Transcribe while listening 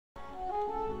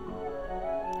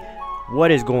What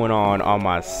is going on, all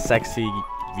my sexy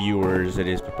viewers? It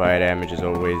is PapayaDamage as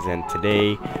always, and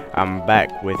today I'm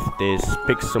back with this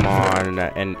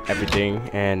PIXELMON and everything.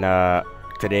 And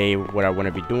today what I want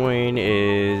to be doing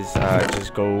is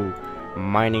just go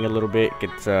mining a little bit, get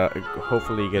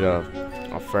hopefully get a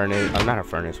furnace. Not a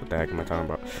furnace, what the heck am I talking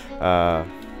about?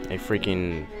 A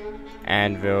freaking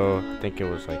anvil. I think it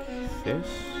was like this.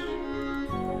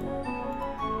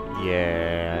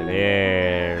 Yeah,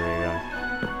 there we go.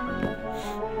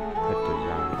 Put this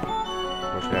on.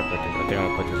 Where should I put this? I think I'm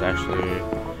gonna put this actually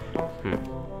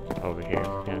over here.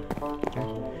 Yeah. Okay.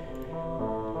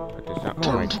 Put this on.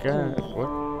 Oh my god.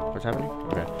 What's happening?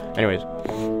 Okay. Anyways,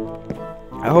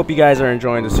 I hope you guys are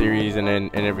enjoying the series and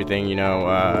everything. You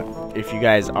know, if you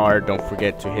guys are, don't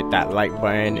forget to hit that like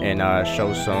button and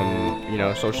show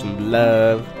some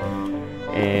love.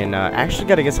 And actually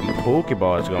gotta get some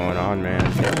Pokeballs going on, man.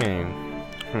 Dang.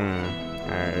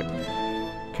 Alright.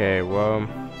 Okay, well,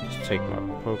 just take my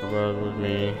Pokeballs with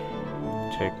me.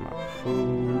 Take my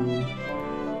food.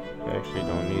 Actually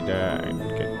don't need that. I can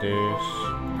get this.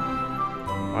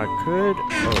 I could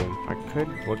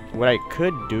what I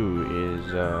could do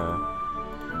is how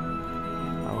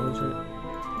was it? I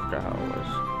forgot how it was.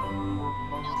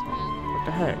 What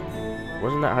the heck?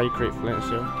 Wasn't that how you create flint and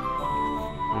steel?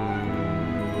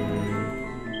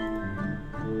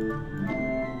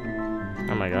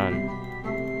 Oh my god.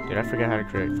 Did I forget how to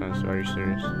create flint and steel? Are you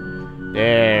serious?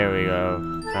 There we go.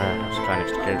 I was kind of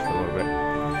scared for a little bit.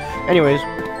 Anyways,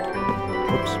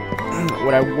 whoops.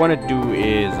 What I want to do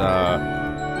is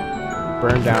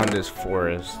burn down this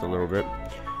forest a little bit.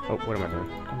 Oh, what am I doing?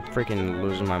 I'm freaking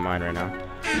losing my mind right now.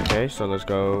 Okay, so let's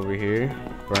go over here,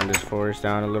 burn this forest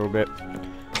down a little bit,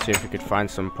 see if we could find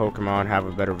some Pokemon, have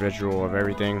a better visual of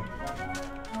everything.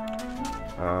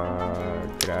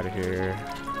 Get out of here.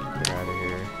 Get out of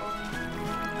here.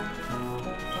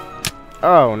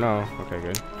 Oh no. Okay,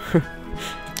 good.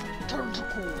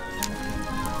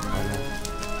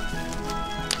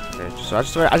 Okay, so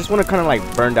I just want to kind of like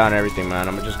burn down everything, man.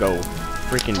 I'm gonna just go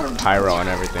freaking pyro and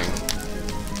everything.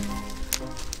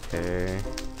 Okay,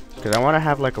 because I want to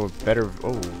have like a better.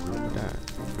 Oh, look at that.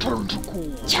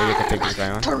 Maybe I can take this guy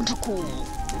on.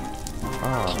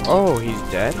 Oh, he's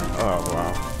dead. Oh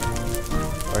wow.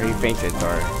 Or he fainted.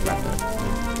 Sorry, not dead.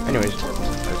 Anyways,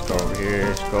 let's go over here.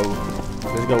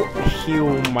 Let's go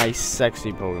heal my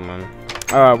sexy Pokemon.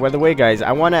 By the way, guys,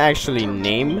 I want to actually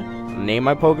name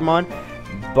my Pokemon,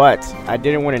 but I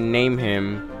didn't want to name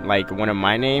him like one of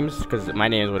my names because my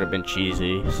names would have been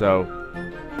cheesy. So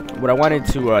what I wanted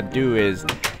to do is,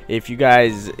 if you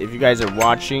guys are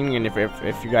watching and if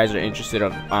you guys are interested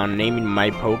on naming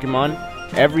my Pokemon,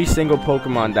 every single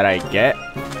Pokemon that I get,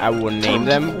 I will name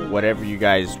them whatever you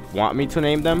guys want me to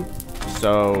name them.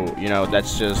 So you know,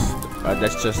 that's just a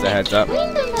heads up.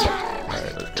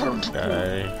 Alright, let's go.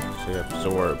 Okay. See,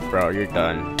 absorb, bro. You're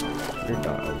done. You're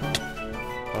done.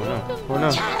 Oh no. Oh no.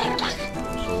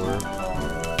 Absorb.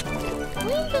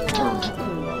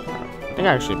 I think I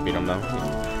actually beat him though.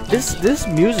 This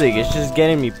music is just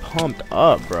getting me pumped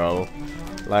up, bro.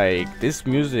 Like this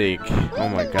music, oh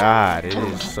my god, it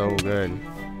is so good.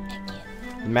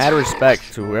 Mad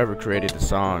respect to whoever created the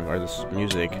song or this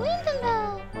music.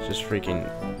 It's just freaking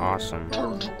awesome.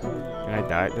 Did I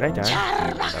die? Did I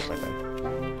die?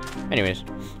 Anyways,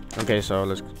 okay, so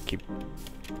let's keep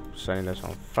setting this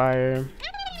on fire.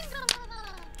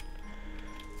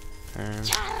 And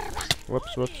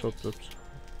whoops.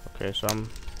 Okay, so I'm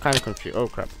kind of confused. Oh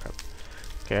crap.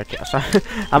 Okay. So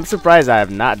I'm surprised I have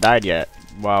not died yet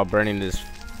while burning this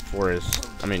forest.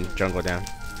 I mean jungle down.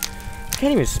 I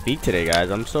can't even speak today, guys.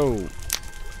 I'm so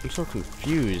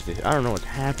confused. I don't know what's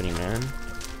happening, man.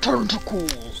 Turn to cool.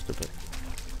 Stupid.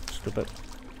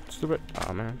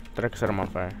 Oh man, did I set him on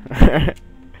fire?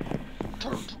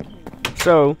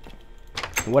 So,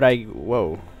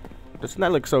 whoa. Doesn't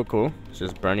that look so cool? It's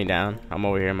just burning down. I'm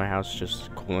over here in my house just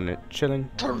cooling it,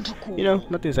 chilling. You know,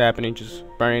 nothing's happening, just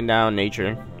burning down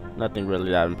nature. Nothing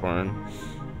really that important.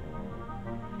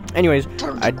 Anyways,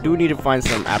 I do need to find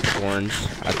some apricorns.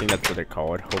 I think that's what they're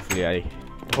called.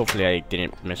 Hopefully I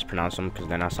didn't mispronounce them, because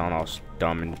then I sound all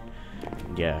dumb and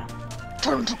yeah.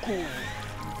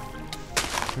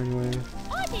 Anyway.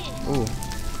 Ooh,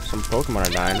 some Pokemon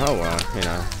are dying. Oh well, you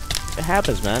know. It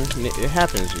happens, man. It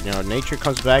happens. You know, nature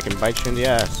comes back and bites you in the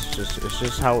ass. It's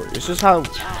just how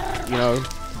you know.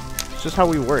 It's just how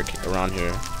we work around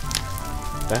here.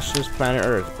 That's just planet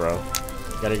Earth, bro.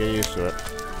 You gotta get used to it.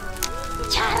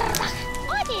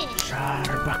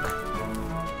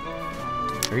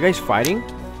 Are you guys fighting?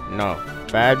 No.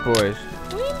 Bad boys.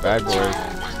 Bad boys.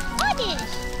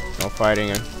 No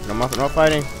fighting. No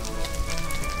fighting.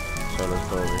 So let's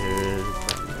go over here.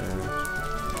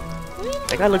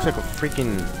 That guy looks like a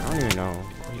freaking, I don't even know.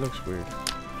 He looks weird.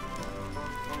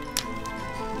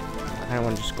 I kinda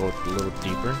wanna just go a little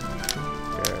deeper.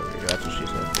 There we go, that's what she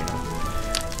said, you know.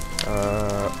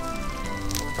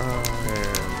 There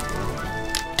we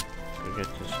go. Get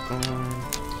this going.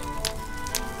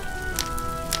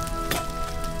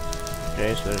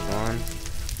 Okay, so there's one.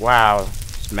 Wow,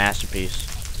 it's a masterpiece.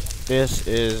 This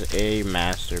is a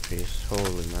masterpiece.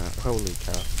 Holy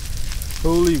cow.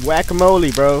 Holy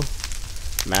whack-a-mole, bro.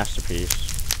 Masterpiece.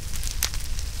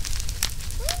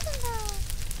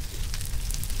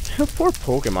 Poor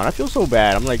Pokemon. I feel so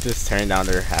bad. I'm like just tearing down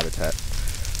their habitat.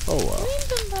 Oh well.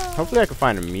 Hopefully I can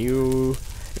find a Mew.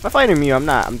 If I find a Mew,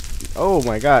 oh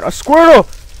my god. A Squirtle!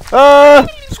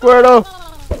 Squirtle!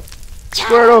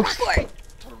 Squirtle!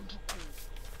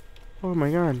 Oh my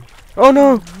god. Oh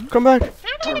no! Come back!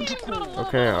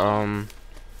 Okay, I'll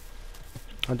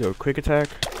do a quick attack.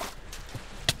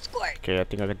 Okay, I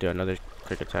think I could do another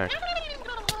quick attack.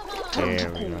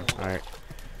 There we go. Alright.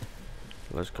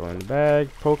 Let's go in the bag.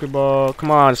 Pokeball.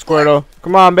 Come on, Squirtle.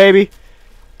 Come on, baby.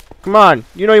 Come on.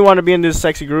 You know you want to be in this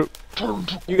sexy group.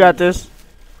 You got this.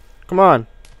 Come on.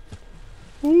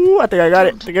 Ooh, I think I got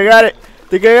it. Think I got it.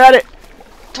 Think I got it.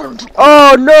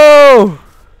 Oh, no.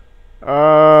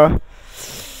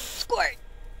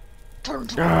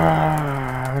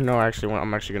 No, actually,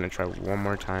 I'm actually going to try one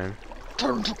more time.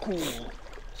 Come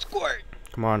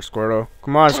on, Squirtle.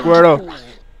 Come on, Squirtle.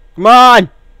 Come on.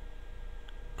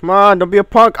 Come on, don't be a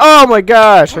punk. Oh my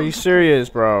gosh, are you serious,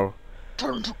 bro?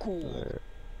 Alright,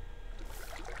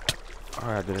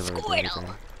 I didn't really do anything.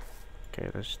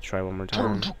 Okay, let's try one more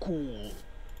time. Doesn't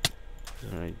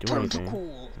really do anything.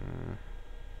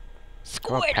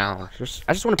 Oh, pound.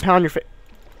 I just want to pound your face.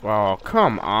 Oh,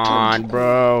 come on,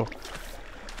 bro.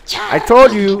 I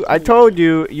told you,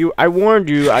 I warned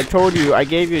you, I told you, I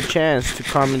gave you a chance to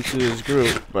come into this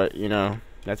group, but you know,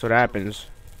 that's what happens.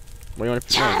 What do you want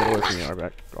to get away from me,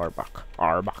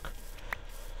 Arbok?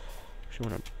 Actually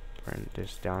want to burn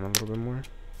this down a little bit more.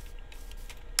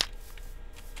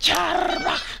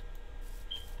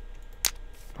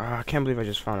 I can't believe I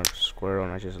just found a Squirtle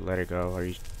and I just let it go. Are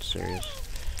you serious?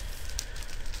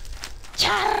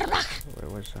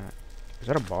 Wait, what's that? Is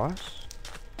that a boss?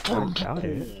 I doubt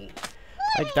it.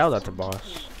 I doubt that's a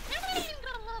boss.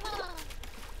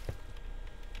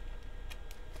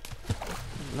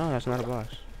 No, that's not a boss.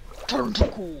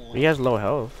 He has low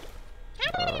health.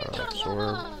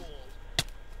 Absorb.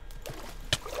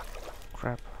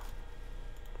 Crap.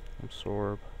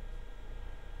 Absorb.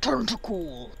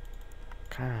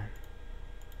 God.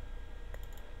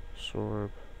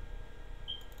 Absorb.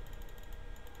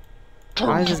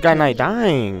 Why is this guy not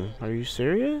dying? Are you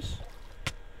serious?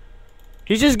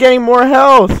 He's just getting more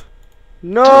health.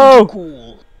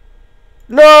 No.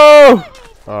 No.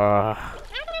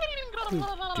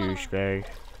 Douchebag.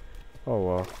 Oh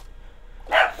well.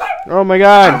 Oh my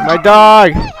god, my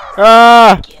dog!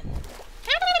 Ah!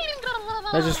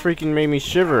 That just freaking made me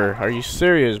shiver. Are you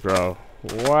serious, bro?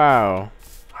 Wow.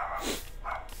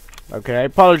 Okay, I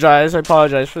apologize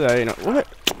for that. You know what?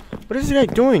 What is this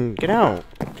guy doing? Get out!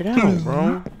 Get out,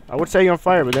 bro! I would say you're on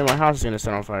fire, but then my house is gonna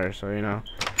set on fire. So you know.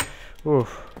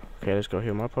 Oof. Okay, let's go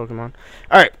heal my Pokemon.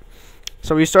 All right.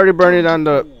 So we started burning down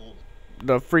the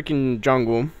freaking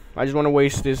jungle. I just want to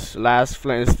waste this last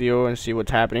flint and steel and see what's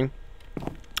happening.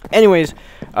 Anyways,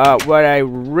 what I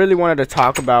really wanted to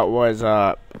talk about was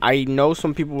I know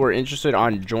some people were interested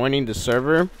on joining the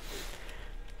server,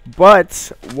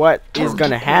 but what is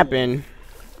gonna happen,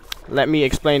 let me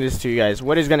explain this to you guys.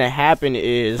 What is gonna happen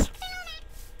is,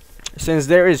 since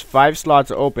there is 5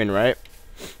 slots open, right?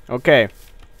 Okay,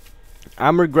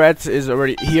 ImRegret is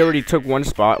he already took one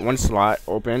slot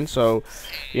open, so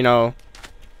you know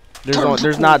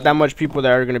there's not that much people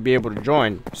that are gonna be able to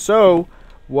join. So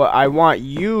what I want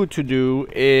you to do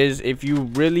is, if you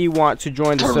really want to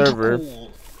join the server,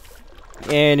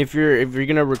 and if you're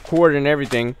gonna record and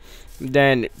everything,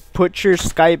 then put your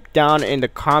Skype down in the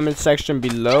comment section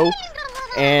below,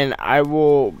 and I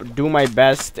will do my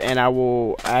best and I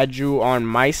will add you on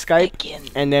my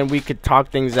Skype, and then we could talk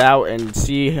things out and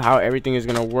see how everything is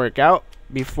gonna work out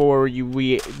before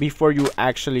you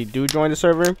actually do join the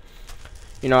server.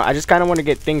 You know, I just kind of want to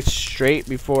get things straight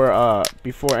before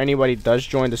anybody does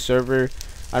join the server.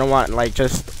 I don't want like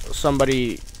just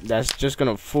somebody that's just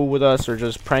gonna fool with us or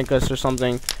just prank us or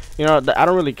something. You know, I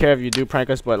don't really care if you do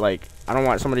prank us, but like I don't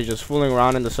want somebody just fooling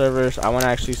around in the servers. I want to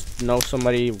actually know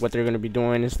somebody, what they're gonna be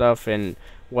doing and stuff, and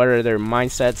what are their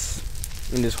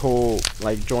mindsets in this whole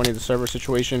like joining the server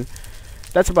situation.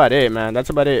 That's about it, man.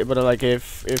 That's about it. But like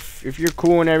if you're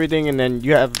cool and everything, and then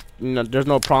you have, you know, there's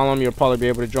no problem, you'll probably be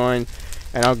able to join.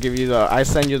 and I'll give you the, I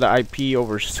send you the IP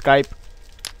over Skype,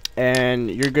 and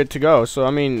you're good to go. So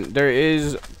I mean, there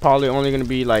is probably only going to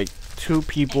be like 2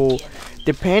 people,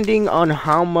 depending on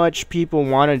how much people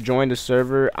want to join the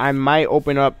server. I might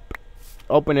open it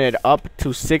up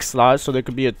to 6 slots, so there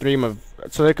could be a team of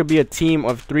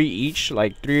 3 each,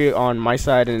 like 3 on my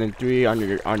side and then 3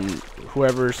 on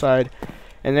whoever's side,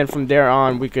 and then from there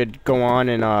on we could go on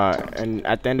and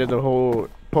at the end of the whole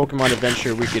Pokemon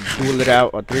adventure we could duel it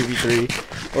out, a 3v3.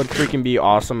 It would freaking be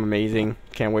awesome, amazing.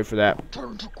 Can't wait for that.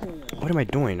 What am I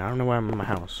doing? I don't know why I'm in my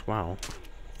house. Wow.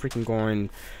 Freaking going.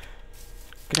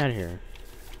 Get out of here.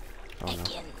 Oh no.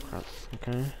 Crap.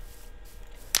 Okay.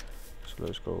 So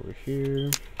let's go over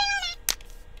here.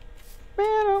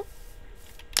 Let's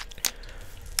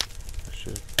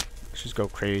just go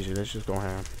crazy. Let's just go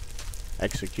ham.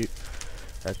 Execute.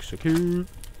 Execute.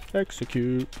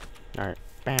 Execute. Alright.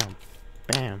 Bam.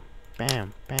 Bam.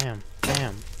 Bam. Bam.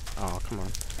 Bam. Oh, come on.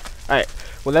 Alright.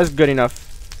 Well, that's good enough.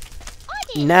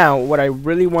 Now, what I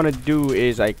really want to do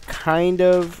is I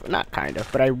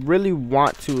but I really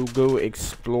want to go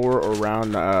explore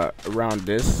around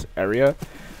this area.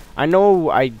 I know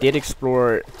I did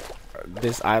explore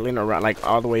this island around, like,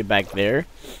 all the way back there,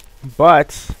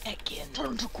 but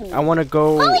I want to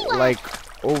go like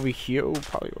over here. Oh,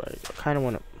 probably right.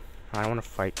 I want to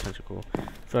fight Tentacle. I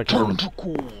feel like he'll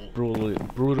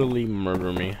brutally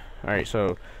murder me. Alright,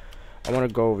 so I want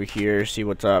to go over here, see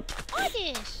what's up.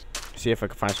 See if I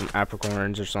can find some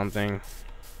apricorns or something.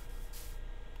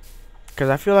 Because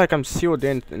I feel like I'm sealed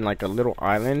in like a little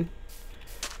island.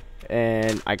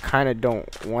 And I kind of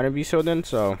don't want to be sealed in,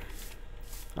 so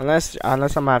unless I'm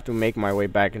gonna have to make my way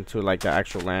back into like the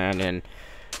actual land and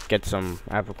get some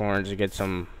apricorns and get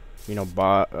some, you know,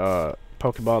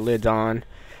 Pokeball lids on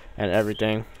and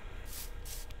everything.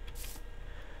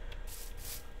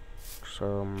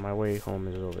 So my way home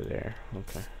is over there.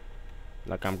 Okay.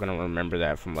 Like I'm gonna remember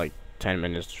that from like 10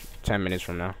 minutes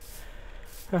from now.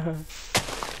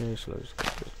 Okay, so let's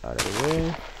get this out of the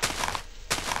way.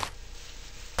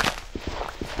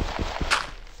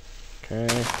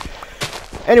 Okay.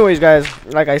 Anyways, guys,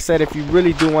 like I said, if you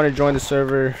really do want to join the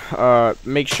server,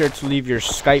 make sure to leave your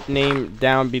Skype name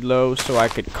down below so I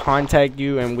could contact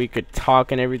you and we could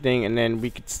talk and everything, and then we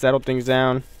could settle things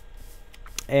down.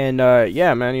 And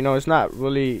yeah, man, you know, it's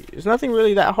nothing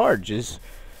really that hard. Just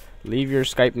leave your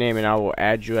Skype name and I will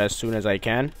add you as soon as I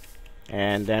can,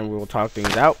 and then we will talk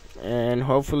things out, and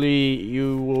hopefully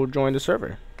you will join the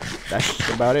server. That's just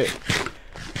about it.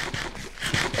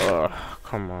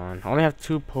 Come on. I only have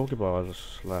 2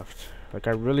 Pokeballs left. Like,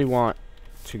 I really want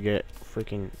to get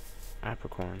freaking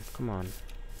apricorn. Come on.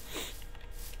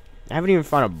 I haven't even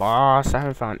found a boss. I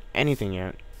haven't found anything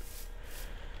yet.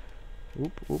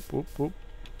 Whoop, whoop, whoop, whoop.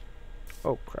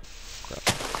 Oh, crap.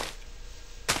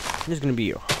 This is gonna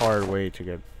be a hard way to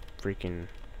get freaking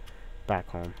back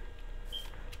home.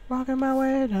 Walking my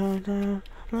way downtown,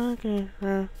 looking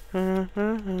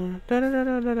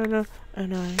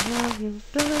and I love you,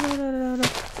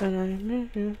 and I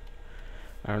miss you.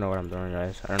 I don't know what I'm doing,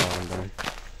 guys. I don't know what I'm doing.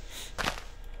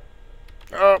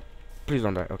 Oh, please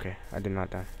don't die. Okay, I did not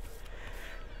die.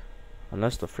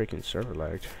 Unless the freaking server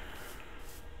lagged.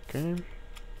 Okay.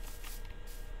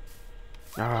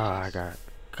 Ah, I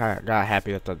got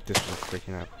happy that this was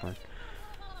freaking out. Where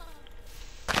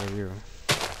are you?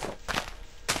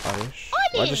 Oddish.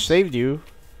 Well, I just saved you,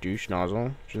 douche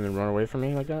nozzle. Shouldn't run away from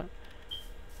me like that.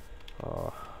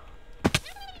 Oh.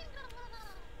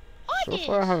 So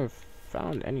far, I haven't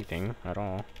found anything at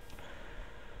all.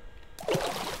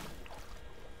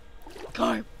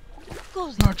 So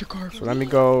let me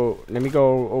go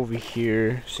over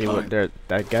here. See what there.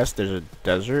 I guess there's a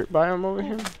desert biome over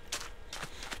here.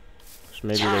 So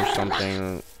maybe there's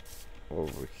something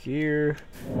over here.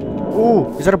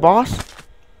 Ooh, is that a boss?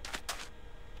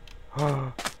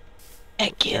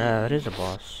 Yeah, that is a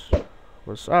boss.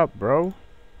 What's up, bro?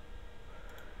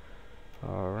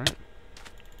 Alright.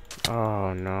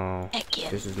 Oh no.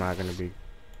 This is not gonna be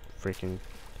freaking.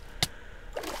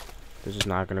 This is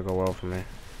not gonna go well for me.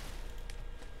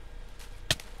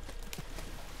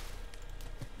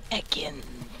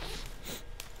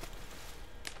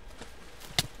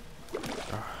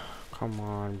 Come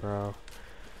on, bro.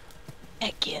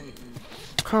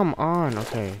 Come on.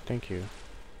 Okay, thank you.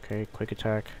 Okay, quick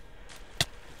attack.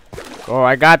 Oh,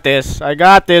 I got this. I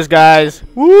got this, guys.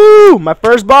 Woo! My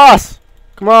first boss.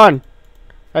 Come on.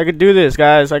 I could do this,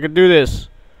 guys. I could do this.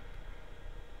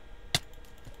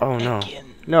 Oh, no.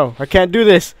 No, I can't do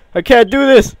this. I can't do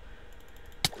this.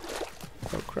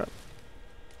 Oh, crap.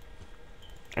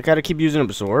 I gotta keep using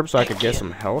absorb so I could get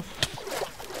some health.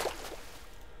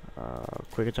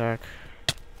 Quick attack.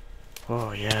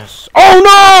 Oh, yes. Oh,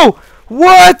 no!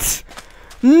 What?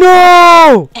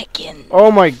 No!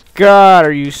 Oh, my God.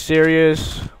 Are you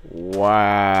serious?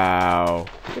 Wow.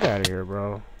 Get out of here,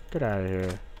 bro. Get out of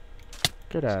here.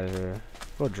 Get out of here.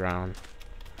 Go drown.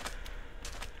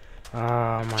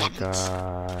 Oh, my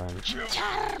God.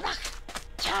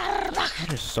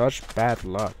 That is such bad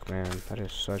luck, man. That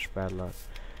is such bad luck.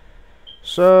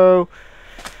 So,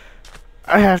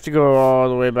 I have to go all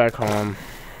the way back home.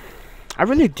 I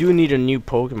really do need a new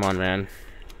Pokemon, man.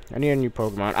 I need a new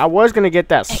Pokemon. I was gonna get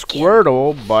that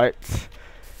Squirtle, but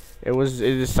it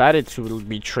decided to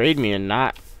betray me and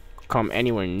not come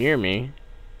anywhere near me.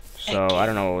 So I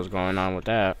don't know what was going on with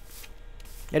that.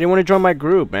 I didn't want to join my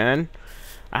group, man.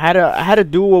 I had to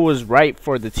do what was right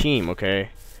for the team, okay?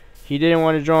 He didn't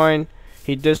want to join.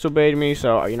 He disobeyed me,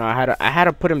 so you know I had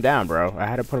to put him down, bro. I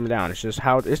had to put him down. It's just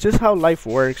how life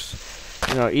works.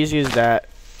 You know, easy as that.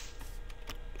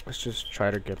 Let's just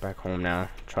try to get back home now.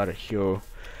 Try to heal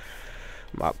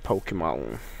my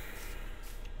Pokemon.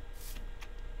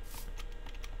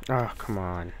 Oh, come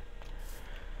on.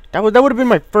 That would have been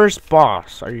my first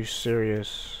boss. Are you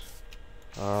serious?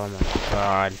 Oh my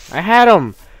God. I had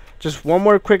him. Just one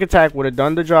more quick attack would have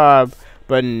done the job.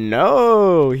 But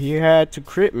no, he had to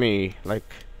crit me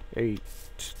like a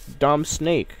dumb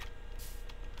snake.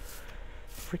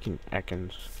 Freaking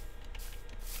Ekans.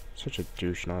 Such a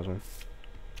douche nozzle.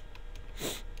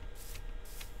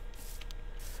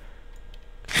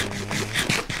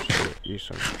 Eat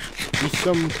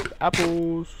some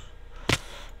apples.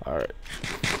 Alright.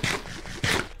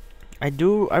 I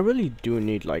really do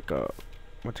need like a,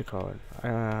 what's it called?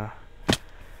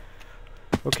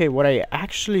 Okay, what I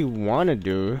actually want to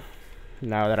do,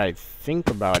 now that I think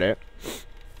about it,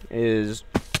 is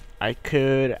I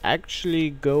could actually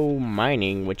go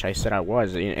mining, which I said I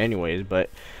was anyways, but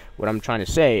what I'm trying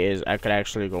to say is I could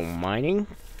actually go mining,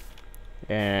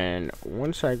 and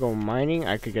once I go mining,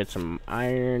 I could get some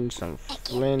iron, some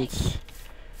flint,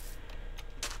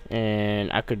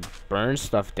 and I could burn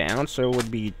stuff down, so it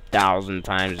would be 1,000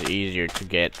 times easier to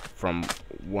get from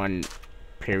one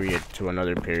period to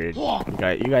another period.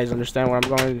 You guys understand what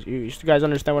I'm going? You guys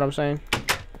understand what I'm saying?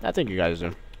 I think you guys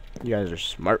do. You guys are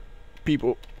smart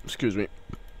people. Excuse me.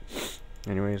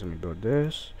 Anyways, let me build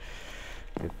this.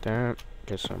 Get that.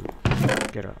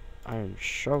 Get an iron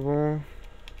shovel.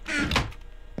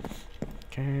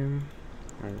 Okay.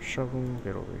 Iron shovel.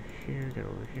 Get over here. Get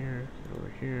over here. Get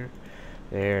over here.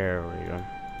 There we go.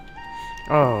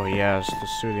 Oh yes, the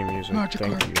soothing music.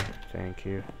 Thank you. Thank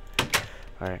you.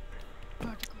 All right.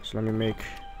 So let me make.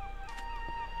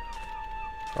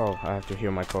 Oh, I have to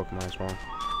heal my Pokemon as well.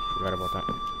 Forgot about that.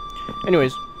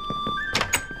 Anyways,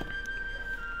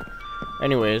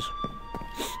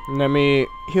 let me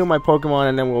heal my Pokemon,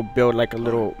 and then we'll build like a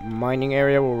little mining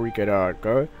area where we could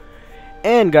go.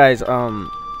 And guys,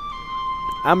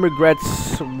 ImRegret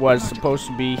was supposed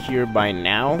to be here by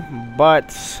now,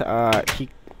 but he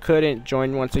couldn't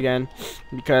join once again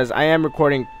because I am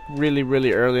recording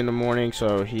really early in the morning,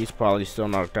 so he's probably still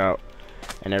knocked out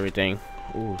and everything.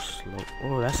 Ooh, slow.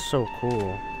 Oh, that's so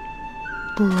cool,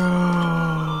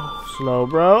 bro. Slow,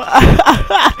 bro.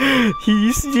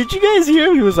 Did you guys hear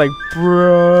him? He was like,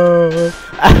 bro.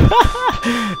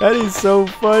 That is so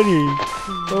funny.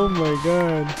 Oh my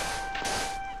God.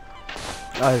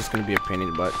 Oh, it's gonna be a pain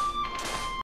in the butt.